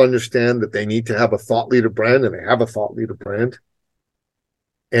 They all understand that they need to have a thought leader brand, and they have a thought leader brand.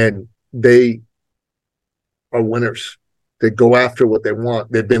 And they are winners. They go after what they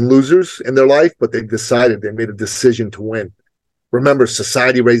want. They've been losers in their life, but they've decided, they made a decision to win. Remember,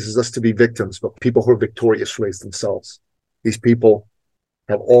 society raises us to be victims, but people who are victorious raise themselves. These people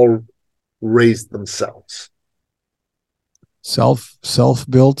have all raised themselves.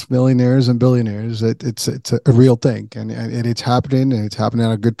 Self-built millionaires and billionaires. It's a real thing, and it's happening, and it's happening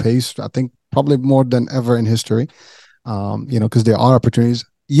at a good pace. I think probably more than ever in history. Because there are opportunities.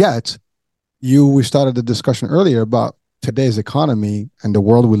 Yet, we started the discussion earlier about today's economy, and the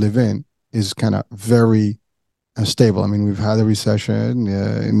world we live in is kind of very unstable. I mean, we've had a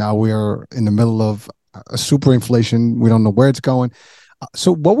recession. Now we are in the middle of a super inflation. We don't know where it's going.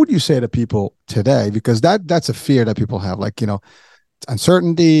 So what would you say to people today? Because that's a fear that people have, like,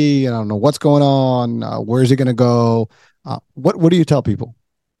 uncertainty. I don't know what's going on. Where is it going to go? What do you tell people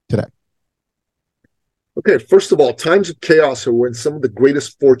today? Okay, first of all, times of chaos are when some of the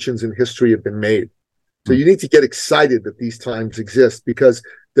greatest fortunes in history have been made. So you need to get excited that these times exist, because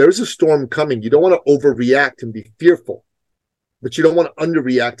there's a storm coming. You don't want to overreact and be fearful, but you don't want to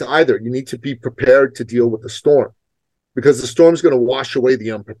underreact either. You need to be prepared to deal with the storm, because the storm's going to wash away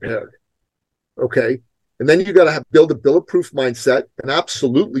the unprepared. Okay? And then you got to build a bulletproof mindset, an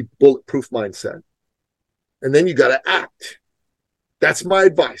absolutely bulletproof mindset. And then you got to act. That's my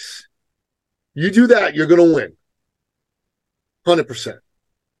advice. You do that, you're going to win. 100%.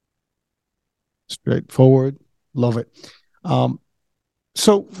 Straightforward. Love it.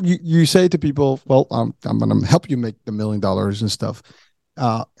 So you say to people, well, I'm going to help you make the $1 million and stuff.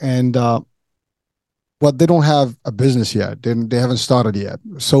 But they don't have a business yet. They haven't started yet.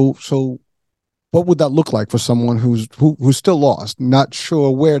 So what would that look like for someone who's still lost, not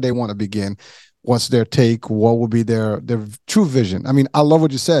sure where they want to begin? What's their take? What would be their true vision? I mean, I love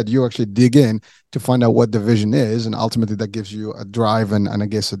what you said. You actually dig in to find out what the vision is, and ultimately that gives you a drive and I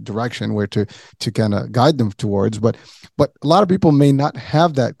guess a direction where to kind of guide them towards. But a lot of people may not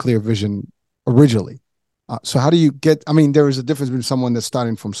have that clear vision originally. So how do you get? I mean, there is a difference between someone that's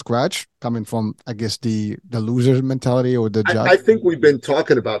starting from scratch, coming from I guess the loser mentality or the judge. I think we've been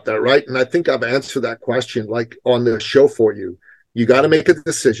talking about that, right? And I think I've answered that question like on the show for you. You got to make a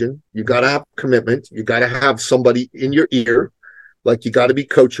decision. You got to have commitment. You got to have somebody in your ear. Like you got to be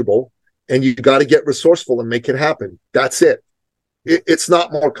coachable and you got to get resourceful and make it happen. That's it. It's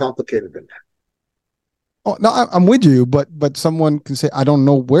not more complicated than that. Oh, no, I'm with you, but someone can say, I don't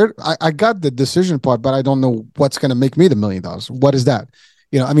know where I got the decision part, but I don't know what's going to make me the $1 million. What is that?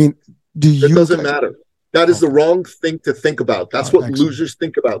 I mean, it doesn't matter. That is the wrong thing to think about. That's what losers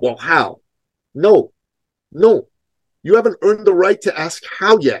think about. Well, how? No. You haven't earned the right to ask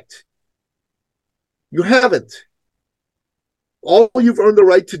how yet. You haven't. All you've earned the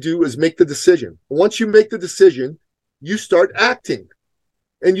right to do is make the decision. Once you make the decision, you start acting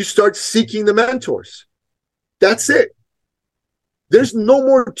and you start seeking the mentors. That's it. There's no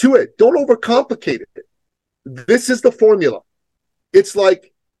more to it. Don't overcomplicate it. This is the formula. It's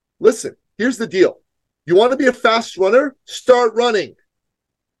like, listen, here's the deal. You want to be a fast runner? Start running.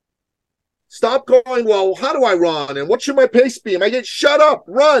 Stop going, well, how do I run? And what should my pace be? Am I getting shut up?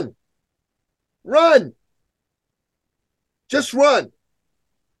 Run. Just run.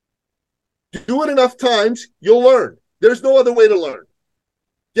 Do it enough times, you'll learn. There's no other way to learn.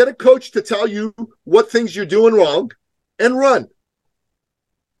 Get a coach to tell you what things you're doing wrong and run.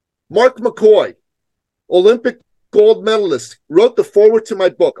 Mark McCoy, Olympic gold medalist, wrote the foreword to my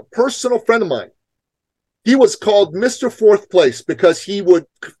book, a personal friend of mine. He was called Mr. Fourth Place because he would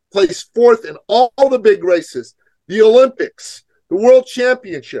place fourth in all the big races, the Olympics, the World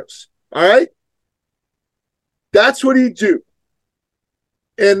Championships. All right? That's what he'd do.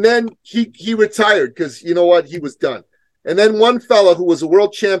 And then he retired because, you know what, he was done. And then one fellow who was a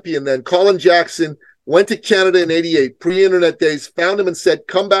world champion then, Colin Jackson, went to Canada in 88, pre-internet days, found him and said,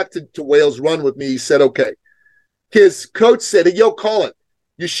 come back to Wales, run with me. He said, okay. His coach said, hey, yo, Colin,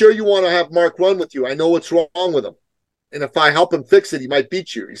 you sure you want to have Mark run with you? I know what's wrong with him. And if I help him fix it, he might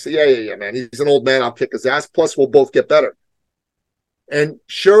beat you. He said, yeah, man. He's an old man. I'll kick his ass. Plus, we'll both get better. And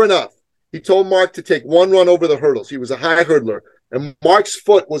sure enough, he told Mark to take one run over the hurdles. He was a high hurdler. And Mark's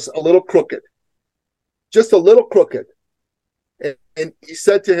foot was a little crooked. Just a little crooked. And he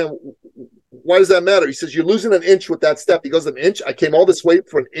said to him, why does that matter? He says, you're losing an inch with that step. He goes, an inch? I came all this way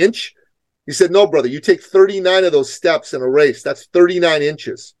for an inch? He said, no, brother, you take 39 of those steps in a race. That's 39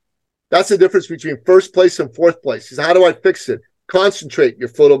 inches. That's the difference between first place and fourth place. He said, how do I fix it? Concentrate. Your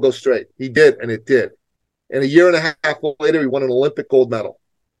foot will go straight. He did, and it did. And a year and a half later, he won an Olympic gold medal.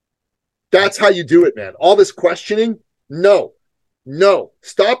 That's how you do it, man. All this questioning, no.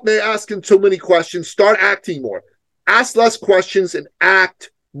 Stop asking too many questions. Start acting more. Ask less questions and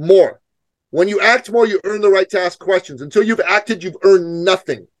act more. When you act more, you earn the right to ask questions. Until you've acted, you've earned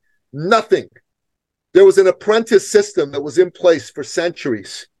nothing. Nothing. There was an apprentice system that was in place for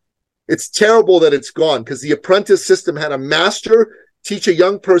centuries. It's terrible that it's gone because the apprentice system had a master teach a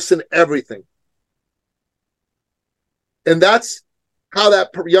young person everything. And that's how that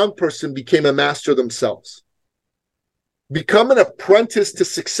young person became a master themselves. Become an apprentice to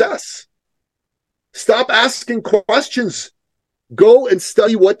success. Stop asking questions. Go and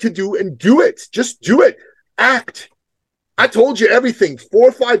study what to do and do it. Just do it. Act. I told you everything. 4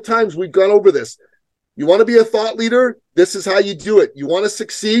 or 5 times we've gone over this. You want to be a thought leader? This is how you do it. You want to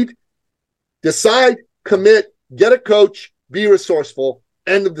succeed? Decide, commit, get a coach, be resourceful.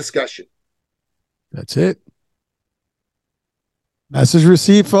 End of discussion. That's it. Message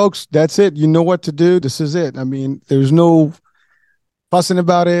received, folks. That's it. You know what to do. This is it. I mean, there's no fussing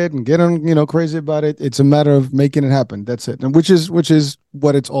about it and getting, crazy about it. It's a matter of making it happen. That's it. And which is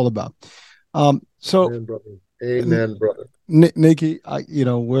what it's all about. So Amen, brother. Amen, brother. Nicky,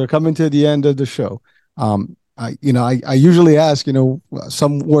 we're coming to the end of the show. I usually ask,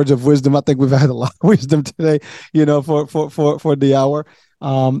 some words of wisdom. I think we've had a lot of wisdom today, for the hour.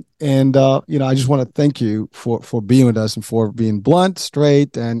 I just want to thank you for being with us and for being blunt,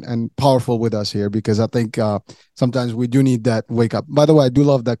 straight, and powerful with us here, because I think sometimes we do need that wake up. By the way, I do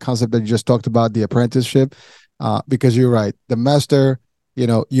love that concept that you just talked about, the apprenticeship, because you're right. The master,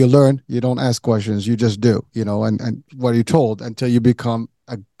 you learn, you don't ask questions, you just do, and what you're told until you become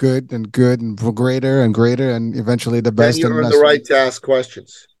a good and greater and greater, and eventually the best. Then you and earn the right to ask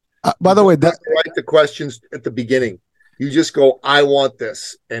questions. By the way, that's the right to questions at the beginning. You just go, I want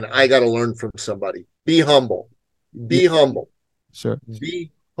this, and I got to learn from somebody. Be humble. Be humble. Sure.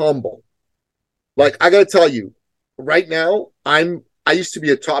 Be humble. Like, I got to tell you, right now, I used to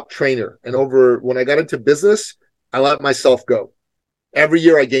be a top trainer, and when I got into business, I let myself go. Every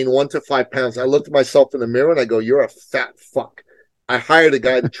year I gained 1 to 5 pounds. I looked at myself in the mirror and I go, you're a fat fuck. I hired a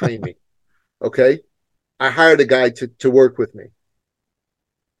guy to train me. Okay. I hired a guy to work with me.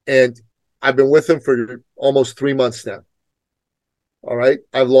 And I've been with him for almost 3 months now. All right.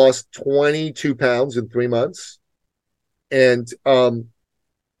 I've lost 22 pounds in 3 months. And I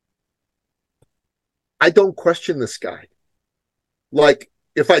don't question this guy. Like,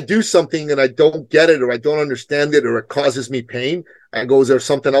 if I do something and I don't get it, or I don't understand it, or it causes me pain, I go, is there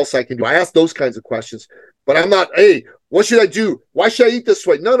something else I can do? I ask those kinds of questions. But I'm not, hey, what should I do? Why should I eat this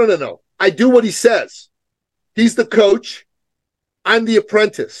way? No. I do what he says. He's the coach. I'm the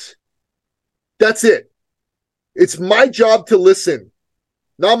apprentice. That's it. It's my job to listen,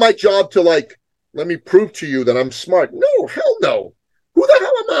 not my job to, like, let me prove to you that I'm smart. No, hell no. Who the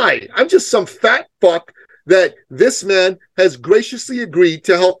hell am I? I'm just some fat fuck that this man has graciously agreed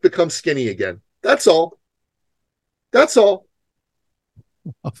to help become skinny again. That's all. That's all.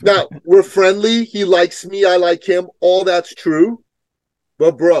 Now, we're friendly. He likes me. I like him. All that's true.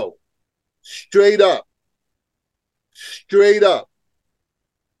 But, bro, straight up,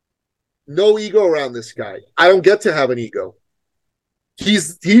 no ego around this guy. I don't get to have an ego.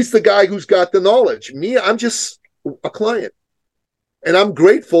 He's the guy who's got the knowledge. Me, I'm just a client. And I'm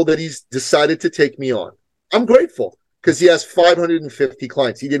grateful that he's decided to take me on. I'm grateful because he has 550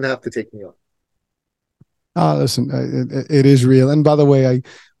 clients. He didn't have to take me on. Listen, it is real. And by the way,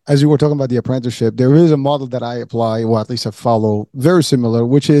 as you were talking about the apprenticeship, there is a model that I apply, or at least I follow, very similar,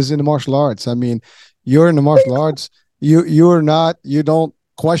 which is in the martial arts. I mean, you're in the martial arts, you don't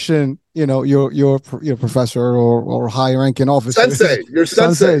question, your professor or high ranking officer. Sensei, your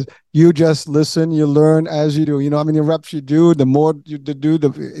sensei. You just listen, you learn as you do. How many reps you do, the more you do,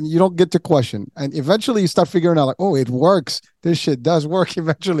 and you don't get to question. And eventually you start figuring out, like, oh, it works. This shit does work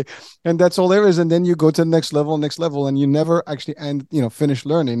eventually. And that's all there is. And then you go to the next level, and you never actually finish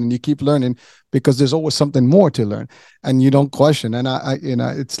learning, and you keep learning because there's always something more to learn, and you don't question. And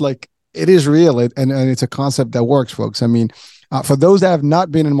it's like, it is real. And it's a concept that works, folks. I mean, for those that have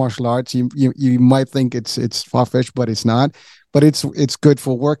not been in martial arts, you might think it's far-fetched, but it's not. But it's good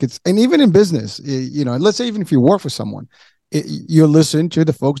for work. And even in business, let's say even if you work for someone, you listen to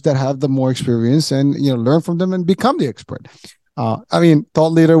the folks that have the more experience, and learn from them and become the expert. I mean,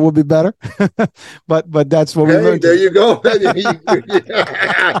 thought leader would be better, but that's what we learned. There you go. I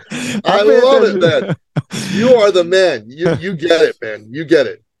love it, man. You are the man. You get it, man. You get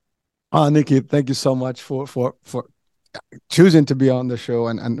it. Nicky, thank you so much for choosing to be on the show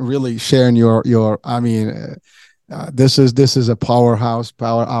and really sharing your this is a power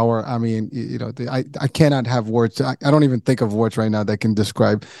hour. I mean, I cannot have words. I don't even think of words right now that can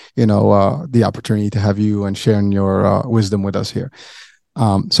describe, the opportunity to have you and sharing your wisdom with us here.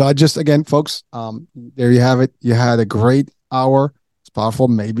 So again, folks, there you have it. You had a great hour. It's powerful.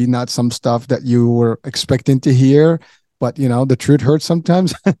 Maybe not some stuff that you were expecting to hear, but the truth hurts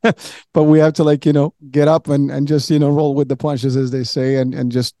sometimes. But we have to get up and just roll with the punches, as they say, and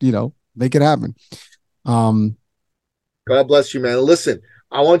just make it happen. God bless you, man. Listen,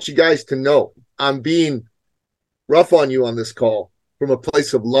 I want you guys to know I'm being rough on you on this call from a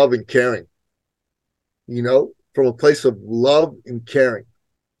place of love and caring. From a place of love and caring.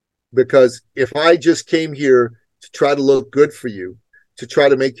 Because if I just came here to try to look good for you, to try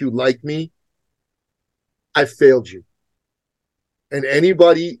to make you like me, I failed you. And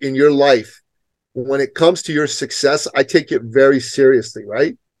anybody in your life, when it comes to your success, I take it very seriously,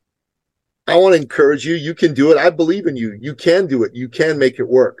 right? I want to encourage you. You can do it. I believe in you. You can do it. You can make it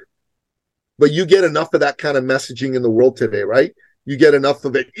work. But you get enough of that kind of messaging in the world today, right? You get enough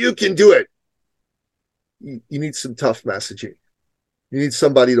of it. You can do it. You need some tough messaging. You need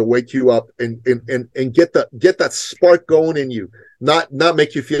somebody to wake you up and get that spark going in you. Not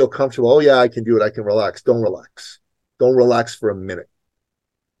make you feel comfortable. Oh yeah, I can do it. I can relax. Don't relax. Don't relax for a minute.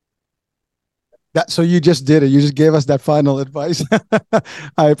 So you just did it. You just gave us that final advice.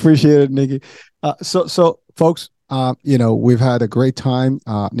 I appreciate it, Nicky. So folks, We've had a great time.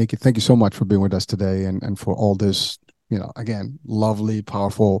 Nicky, thank you so much for being with us today and for all this, again, lovely,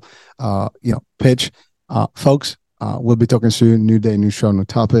 powerful, pitch. Folks, we'll be talking soon. New day, new show, new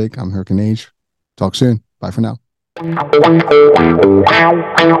topic. I'm Hurricane H. Talk soon. Bye for now.